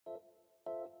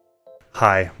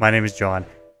Hi, my name is John,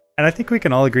 and I think we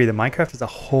can all agree that Minecraft is a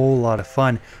whole lot of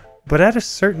fun, but at a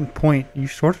certain point, you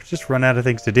sort of just run out of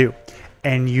things to do.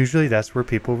 And usually that's where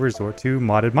people resort to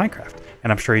modded Minecraft.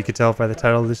 And I'm sure you can tell by the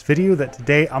title of this video that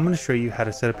today I'm going to show you how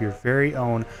to set up your very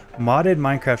own modded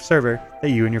Minecraft server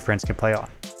that you and your friends can play on.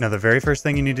 Now, the very first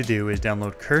thing you need to do is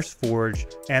download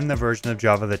CurseForge and the version of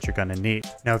Java that you're going to need.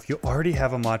 Now, if you already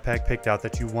have a mod pack picked out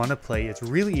that you want to play, it's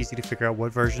really easy to figure out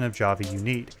what version of Java you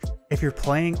need. If you're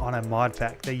playing on a mod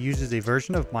pack that uses a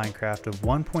version of Minecraft of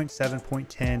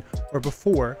 1.7.10 or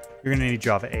before, you're going to need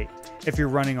Java 8. If you're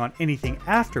running on anything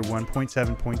after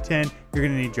 1.7.10, you're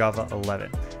going to need Java 11.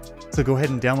 So go ahead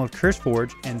and download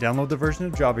CurseForge and download the version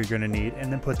of Java you're going to need, and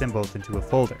then put them both into a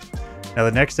folder. Now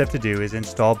the next step to do is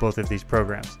install both of these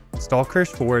programs. Install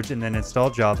CurseForge and then install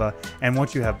Java, and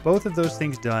once you have both of those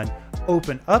things done,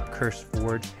 open up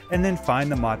CurseForge and then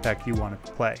find the mod pack you want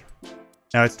to play.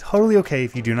 Now, it's totally okay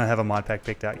if you do not have a mod pack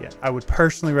picked out yet. I would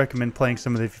personally recommend playing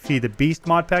some of the Feed the Beast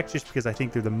mod packs just because I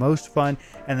think they're the most fun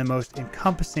and the most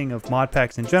encompassing of mod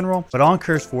packs in general. But on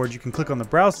CurseForge, you can click on the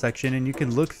browse section and you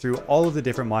can look through all of the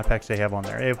different mod packs they have on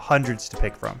there. They have hundreds to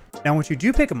pick from. Now, once you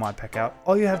do pick a mod pack out,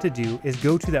 all you have to do is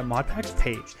go to that mod packs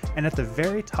page, and at the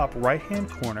very top right hand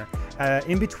corner,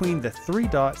 in between the three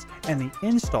dots and the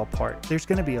install part, there's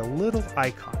going to be a little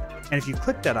icon. And if you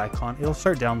click that icon, it'll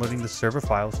start downloading the server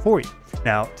files for you.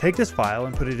 Now, take this file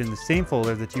and put it in the same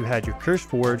folder that you had your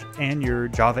CurseForge and your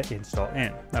Java install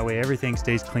in. That way everything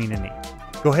stays clean and neat.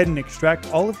 Go ahead and extract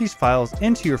all of these files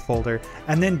into your folder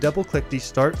and then double click the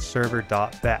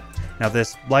startserver.bat. Now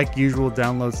this, like usual,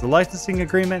 downloads the licensing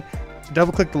agreement.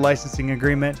 Double click the licensing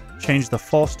agreement, change the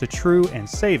false to true and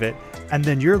save it, and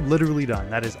then you're literally done.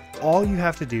 That is all you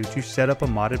have to do to set up a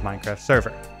modded Minecraft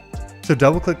server. So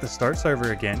double click the start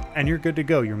server again and you're good to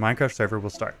go. Your Minecraft server will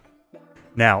start.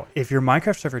 Now, if your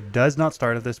Minecraft server does not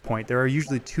start at this point, there are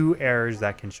usually two errors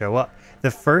that can show up. The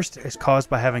first is caused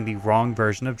by having the wrong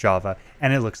version of Java,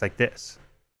 and it looks like this.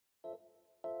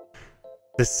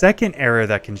 The second error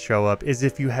that can show up is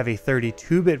if you have a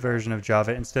 32-bit version of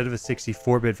Java instead of a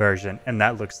 64-bit version, and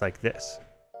that looks like this.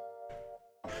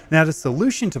 Now, the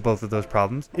solution to both of those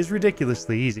problems is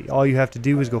ridiculously easy. All you have to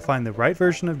do is go find the right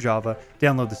version of Java,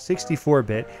 download the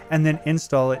 64-bit, and then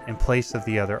install it in place of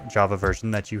the other Java version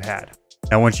that you had.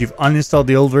 Now, once you've uninstalled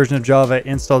the old version of Java,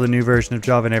 installed the new version of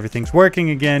Java, and everything's working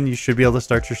again, you should be able to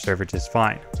start your server just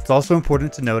fine. It's also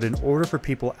important to note, in order for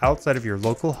people outside of your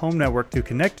local home network to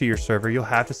connect to your server, you'll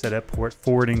have to set up port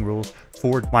forwarding rules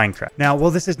for Minecraft. Now,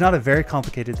 while this is not a very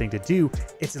complicated thing to do,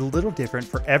 it's a little different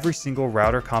for every single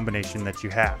router combination that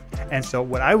you have. And so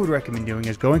what I would recommend doing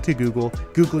is going to Google,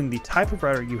 Googling the type of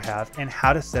router you have and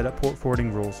how to set up port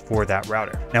forwarding rules for that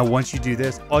router. Now, once you do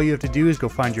this, all you have to do is go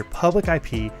find your public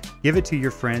IP, give it to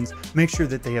your friends, make sure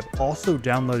that they have also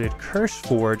downloaded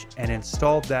CurseForge and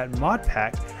installed that mod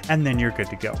pack, and then you're good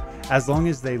to go. As long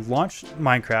as they launch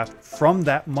Minecraft from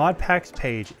that mod packs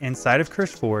page inside of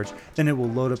CurseForge, then it will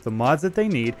load up the mods that they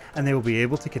need and they will be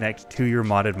able to connect to your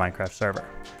modded Minecraft server.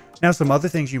 Now, some other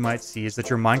things you might see is that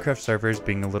your Minecraft server is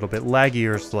being a little bit laggy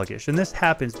or sluggish, and this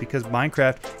happens because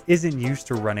Minecraft isn't used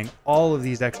to running all of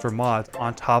these extra mods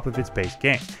on top of its base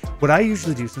game. What I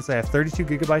usually do, since I have 32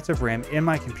 gigabytes of RAM in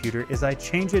my computer, is I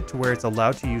change it to where it's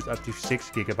allowed to use up to 6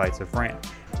 gigabytes of RAM.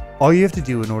 All you have to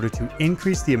do in order to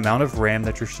increase the amount of RAM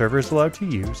that your server is allowed to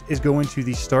use is go into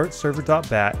the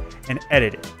startserver.bat and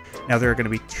edit it. Now, there are going to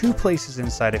be two places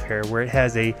inside of here where it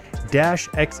has a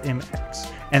 -xmx,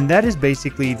 and that is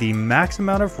basically the max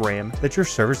amount of RAM that your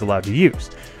server is allowed to use.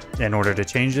 In order to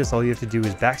change this, all you have to do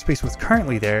is backspace what's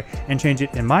currently there and change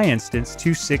it, in my instance,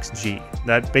 to 6G.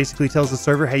 That basically tells the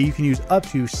server, hey, you can use up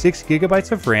to 6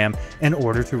 gigabytes of RAM in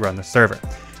order to run the server.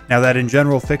 Now, that in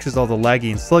general fixes all the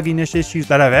laggy and slugginess issues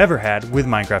that I've ever had with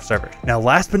Minecraft servers. Now,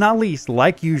 last but not least,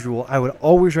 like usual, I would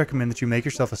always recommend that you make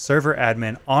yourself a server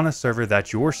admin on a server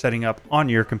that you're setting up on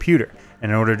your computer.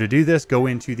 And in order to do this, go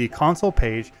into the console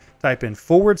page, type in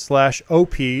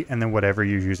 /OP, and then whatever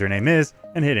your username is,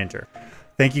 and hit enter.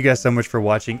 Thank you guys so much for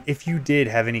watching. If you did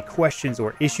have any questions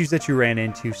or issues that you ran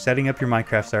into setting up your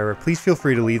Minecraft server, please feel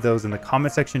free to leave those in the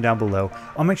comment section down below.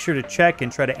 I'll make sure to check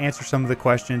and try to answer some of the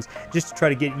questions just to try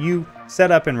to get you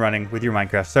set up and running with your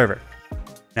Minecraft server.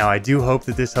 Now, I do hope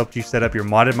that this helped you set up your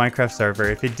modded Minecraft server.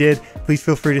 If it did, please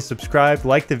feel free to subscribe,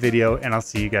 like the video, and I'll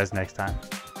see you guys next time.